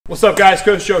What's up, guys?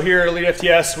 Coach Joe here,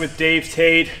 EliteFTS with Dave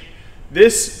Tate.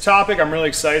 This topic I'm really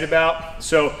excited about.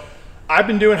 So I've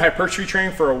been doing hypertrophy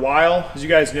training for a while. As you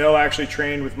guys know, I actually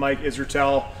trained with Mike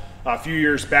Israetel a few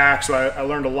years back, so I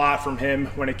learned a lot from him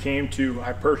when it came to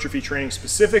hypertrophy training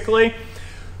specifically.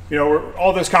 You know,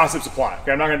 all those concepts apply.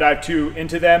 Okay, I'm not going to dive too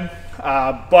into them,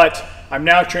 but I'm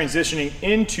now transitioning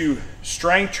into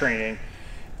strength training,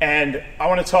 and I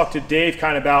want to talk to Dave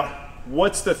kind of about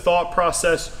what's the thought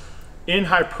process in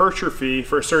hypertrophy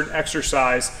for a certain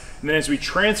exercise, and then as we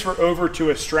transfer over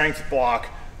to a strength block,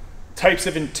 types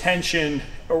of intention,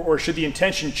 or should the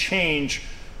intention change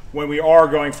when we are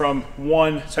going from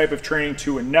one type of training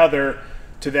to another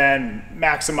to then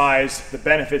maximize the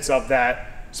benefits of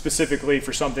that, specifically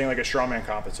for something like a strongman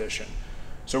competition.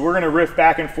 So we're going to riff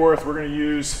back and forth. We're going to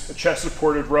use a chest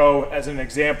supported row as an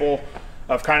example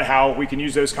of kind of how we can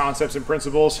use those concepts and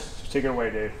principles. So take it away,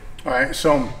 Dave. All right,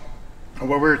 so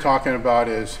what we were talking about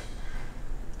is,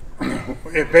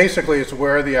 it basically is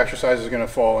where the exercise is going to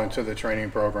fall into the training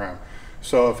program.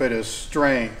 So if it is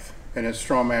strength and it's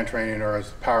strongman training, or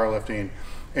it's powerlifting,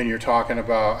 and you're talking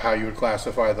about how you would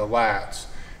classify the lats,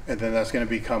 and then that's going to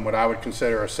become what I would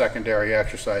consider a secondary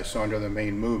exercise, so under the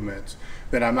main movements,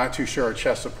 then I'm not too sure a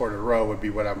chest supported row would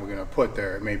be what I'm going to put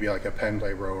there. It may be like a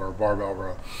pendlay row or a barbell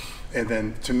row. And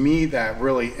then to me, that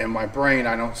really, in my brain,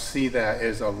 I don't see that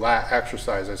as a lat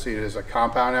exercise. I see it as a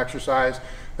compound exercise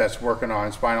that's working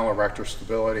on spinal erector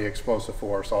stability, explosive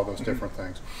force, all those different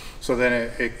things. So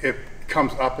then it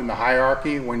comes up in the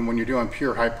hierarchy. When you're doing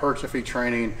pure hypertrophy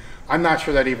training, I'm not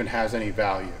sure that even has any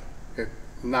value.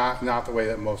 Not the way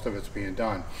that most of it's being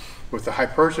done. With the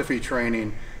hypertrophy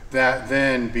training, that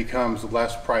then becomes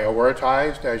less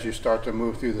prioritized as you start to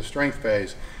move through the strength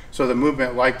phase. So the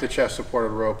movement, like the chest supported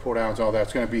row, pull downs, all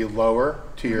that's going to be lower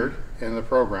tiered in the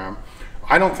program.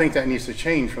 I don't think that needs to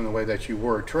change from the way that you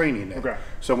were training it. Okay.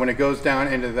 So when it goes down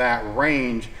into that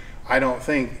range, I don't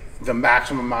think the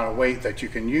maximum amount of weight that you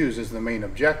can use is the main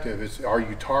objective. It's, are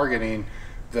you targeting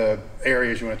the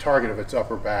areas you want to target, if it's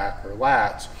upper back or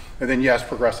lats? And then yes,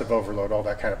 progressive overload, all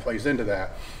that kind of plays into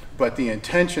that. But the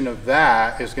intention of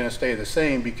that is going to stay the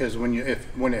same, because when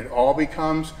it all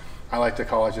becomes, I like to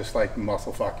call it just like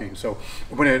muscle fucking. So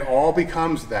when it all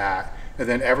becomes that, and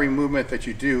then every movement that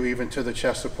you do, even to the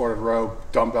chest supported row,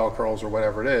 dumbbell curls or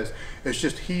whatever it is, it's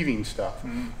just heaving stuff.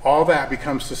 All that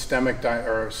becomes systemic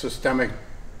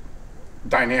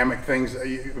dynamic things.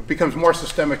 It becomes more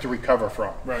systemic to recover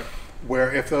from. Right.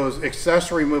 Where if those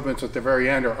accessory movements at the very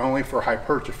end are only for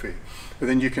hypertrophy,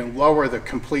 then you can lower the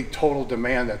complete total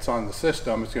demand that's on the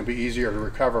system. It's going to be easier to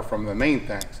recover from the main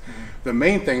things. The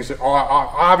main things that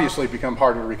obviously become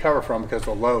harder to recover from because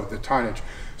the load, the tonnage,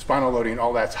 spinal loading,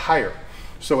 all that's higher.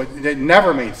 So it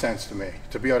never made sense to me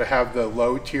to be able to have the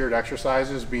low tiered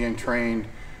exercises being trained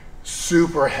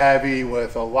super heavy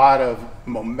with a lot of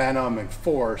momentum and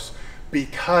force,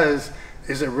 because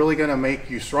is it really going to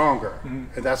make you stronger?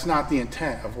 And that's not the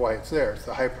intent of why it's there. It's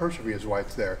the hypertrophy is why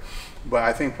it's there. But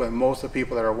I think that most of the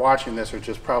people that are watching this are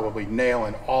just probably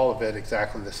nailing all of it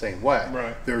exactly the same way.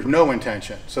 Right. There's no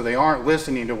intention. So they aren't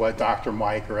listening to what Dr.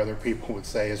 Mike or other people would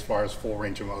say as far as full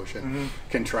range of motion,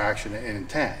 contraction, and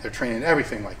intent. They're training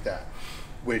everything like that,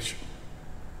 which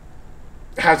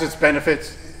has its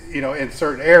benefits, you know, in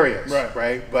certain areas,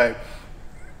 right? But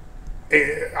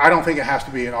I don't think it has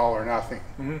to be an all or nothing.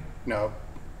 No,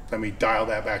 let me dial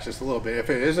that back just a little bit. If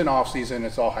it is an off season,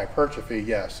 it's all hypertrophy,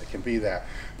 yes, it can be that.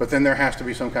 But then there has to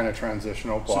be some kind of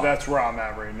transitional block. So that's where I'm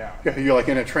at right now. Yeah, you're like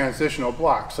in a transitional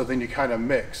block. So then you kind of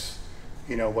mix,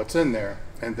 you know, what's in there.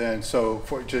 And then, so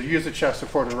to use the chest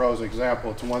supported row as an example,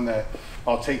 it's one that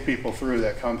I'll take people through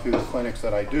that come through the clinics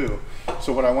that I do.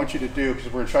 So what I want you to do, because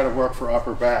we're going to try to work for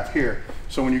upper back here.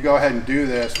 So when you go ahead and do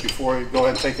this, before you go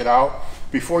ahead and take it out,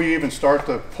 before you even start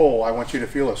the pull, I want you to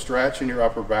feel a stretch in your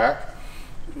upper back.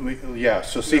 Yeah,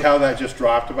 so see how that just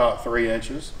dropped about 3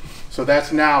 inches? So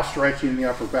that's now stretching the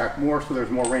upper back more, so there's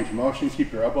more range of motion.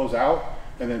 Keep your elbows out,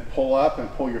 and then pull up and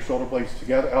pull your shoulder blades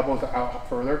together, elbows out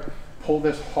further. Pull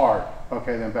this hard,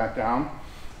 okay, then back down.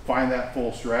 Find that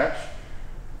full stretch,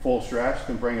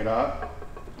 then bring it up.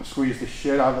 Squeeze the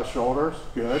shit out of the shoulders,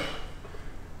 good.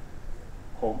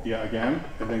 Hold, yeah, again,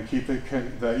 and then keep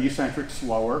the eccentric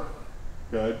slower.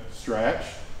 Good, stretch,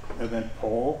 and then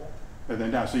pull, and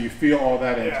then down. So you feel all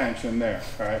that intention there.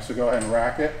 All right, so go ahead and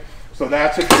rack it. So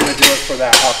that's if you're going to do it for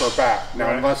that upper back.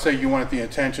 Now, let's say you want the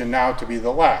intention now to be the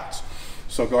lats.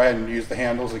 So go ahead and use the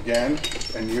handles again,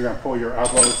 and you're going to pull your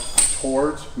elbows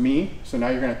towards me. So now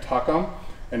you're going to tuck them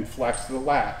and flex the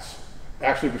lats.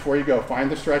 Actually, before you go, find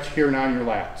the stretch here now in your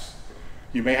lats.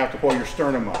 You may have to pull your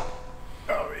sternum up.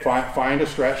 Oh, Find a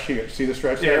stretch here. See the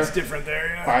stretch there? Yeah, it's different there,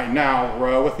 yeah. All right, now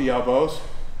row with the elbows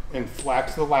and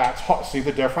flex the lats. See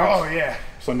the difference? Oh, yeah.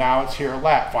 So now it's here,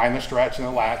 lat. Find the stretch in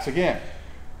the lats again.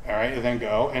 All right, and then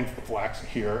go and flex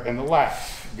here in the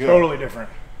lats. Good. Totally different.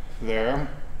 There,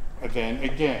 and then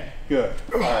again. Good.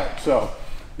 All right, so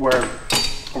where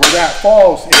that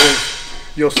falls is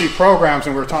you'll see programs,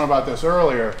 and we were talking about this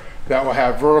earlier, that will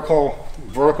have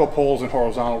vertical pulls and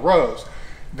horizontal rows.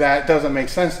 That doesn't make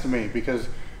sense to me because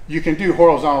you can do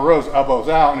horizontal rows, elbows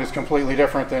out, and it's completely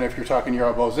different than if you're tucking your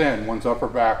elbows in. One's upper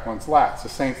back, one's lat. It's the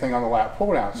same thing on the lat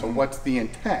pull down. So what's the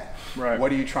intent? Right.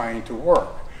 What are you trying to work?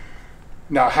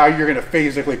 Now, how you're going to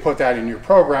physically put that in your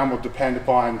program will depend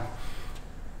upon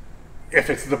if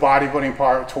it's the bodybuilding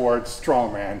part towards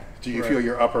strongman. Do you feel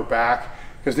your upper back?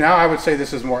 Because now I would say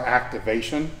this is more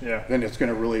activation than it's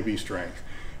going to really be strength.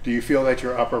 Do you feel that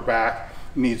your upper back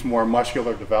needs more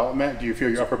muscular development? Do you feel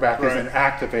your upper back isn't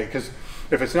activate? Because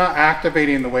if it's not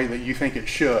activating the way that you think it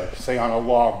should, say on a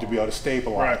log to be able to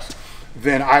stabilize,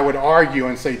 then I would argue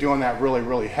and say doing that really,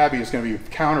 really heavy is going to be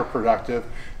counterproductive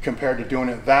compared to doing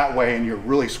it that way, and you're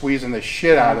really squeezing the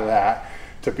shit out of that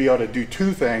to be able to do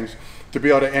two things, to be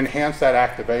able to enhance that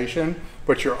activation,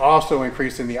 but you're also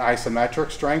increasing the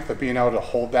isometric strength of being able to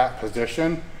hold that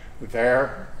position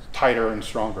there tighter and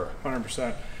stronger.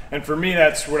 100%. And for me,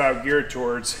 that's what I would gear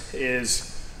towards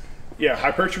is,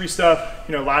 hypertrophy stuff,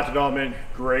 lat development,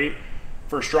 great.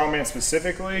 For strongman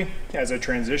specifically, as a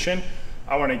transition,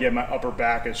 I want to get my upper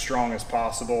back as strong as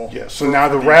possible. Yeah, so now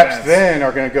the reps then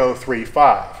are going to go 3-5,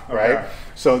 right? Okay.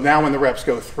 So now when the reps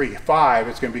go 3-5,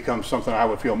 it's going to become something I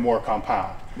would feel more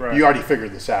compound. Right. You already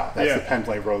figured this out. That's the pen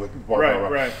plate row, the barbell row.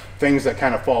 Right. Things that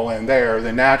kind of fall in there,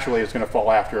 then naturally it's going to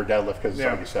fall after a deadlift because it's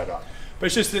already set up. But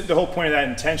it's just the whole point of that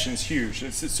intention is huge.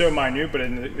 It's so minute, but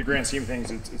in the grand scheme of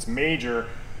things, it's major.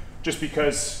 Just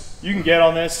because you can get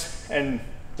on this and,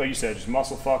 like you said, just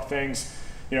muscle fuck things,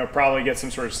 probably get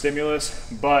some sort of stimulus,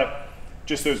 but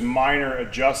just those minor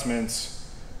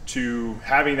adjustments to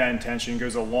having that intention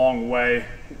goes a long way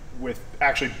with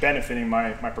actually benefiting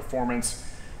my performance.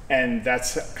 And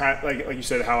that's kind of like you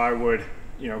said, how I would,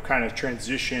 kind of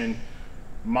transition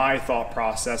my thought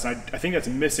process. And I think that's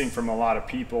missing from a lot of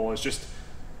people is just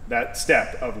that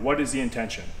step of what is the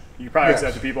intention. You probably say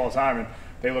that to people all the time and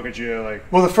they look at you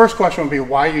like, well, the first question would be,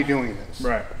 why are you doing this?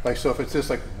 Right. Like, so if it's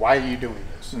just like, why are you doing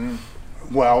this?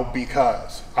 Well,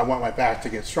 because I want my back to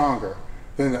get stronger.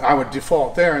 Then I would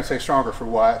default there and say stronger for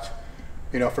what?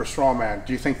 For strongman.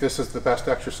 Do you think this is the best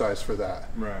exercise for that?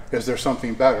 Right. Is there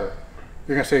something better?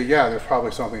 You're going to say, yeah, there's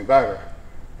probably something better,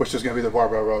 which is going to be the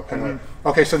barbell row pendulum.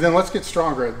 Okay, so then let's get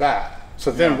stronger at that. So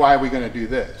then why are we going to do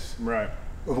this? Right.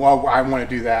 Well, I want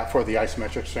to do that for the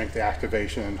isometric strength, the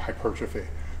activation, and hypertrophy.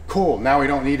 Cool, now we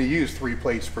don't need to use 3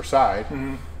 plates per side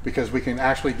because we can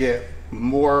actually get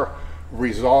more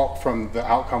result from the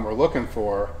outcome we're looking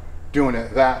for doing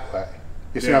it that way.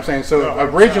 You see what I'm saying? So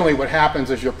originally what happens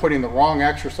is you're putting the wrong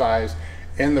exercise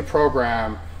in the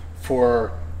program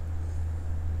for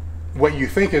what you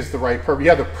think is the right purpose. You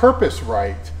have the purpose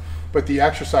right, but the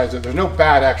exercises, there's no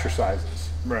bad exercises.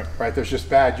 Right? There's just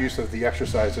bad use of the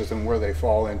exercises and where they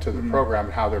fall into the program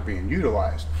and how they're being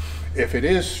utilized. If it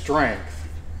is strength,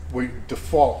 we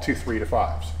default to 3 to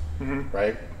 5s,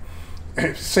 right?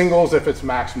 Singles if it's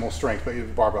maximal strength,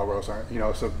 but barbell rows aren't,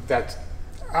 so that's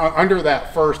under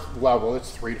that first level,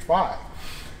 it's 3 to 5.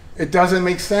 It doesn't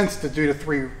make sense to do the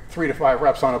 3 to 5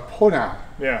 reps on a pull down.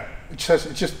 You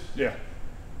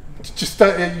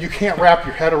can't wrap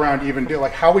your head around even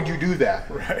how would you do that?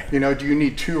 Right. Do you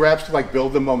need 2 reps to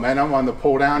build the momentum on the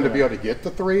pull down to be able to get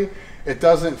the 3? It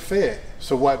doesn't fit.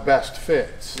 So what best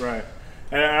fits? Right.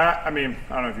 And I mean,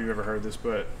 I don't know if you've ever heard this,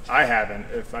 but I haven't.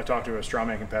 If I talked to a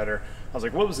strongman competitor, I was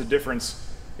like, what was the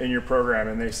difference in your program?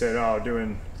 And they said, oh,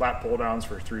 doing lat pull downs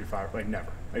for 3 to 5. Like,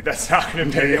 never. That's not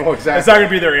going to be that's not going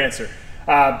to be their answer.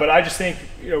 But I just think,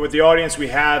 with the audience, we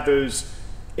have those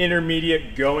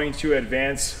intermediate going to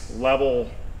advanced level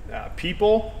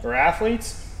people or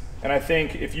athletes. And I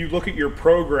think if you look at your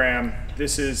program,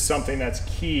 this is something that's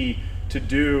key to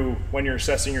do when you're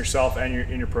assessing yourself and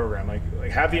in your program.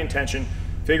 Like have the intention,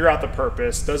 figure out the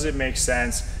purpose, does it make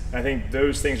sense? And I think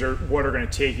those things are what are going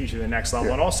to take you to the next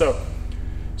level and also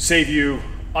save you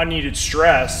unneeded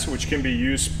stress, which can be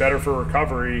used better for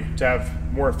recovery to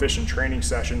have more efficient training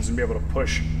sessions and be able to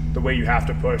push the way you have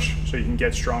to push so you can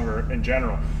get stronger in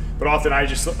general. But often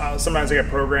sometimes I get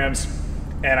programs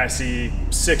and I see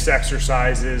 6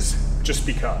 exercises just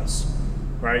because,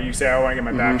 right? You say, I want to get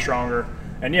my back stronger.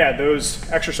 And those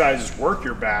exercises work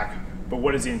your back, but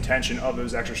what is the intention of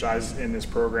those exercises in this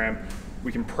program?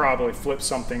 We can probably flip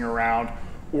something around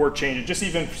or change it. Just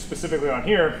even specifically on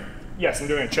here, yes, I'm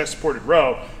doing a chest supported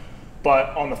row,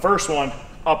 but on the first one,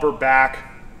 upper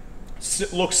back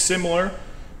looks similar,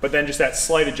 but then just that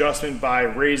slight adjustment by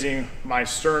raising my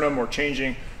sternum or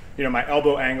changing, you know, my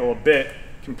elbow angle a bit,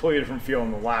 completely different feel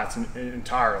in the lats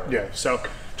entirely. Yeah. So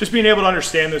just being able to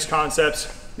understand those concepts,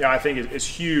 you know, I think is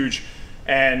huge,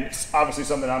 and it's obviously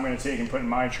something I'm going to take and put in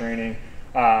my training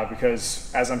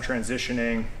because as I'm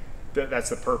transitioning, that's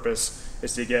the purpose,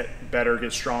 is to get better,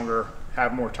 get stronger,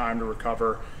 have more time to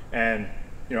recover, and,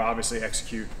 you know, obviously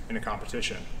execute in a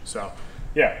competition. So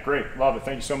yeah, great, love it.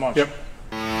 Thank you so much. Yep.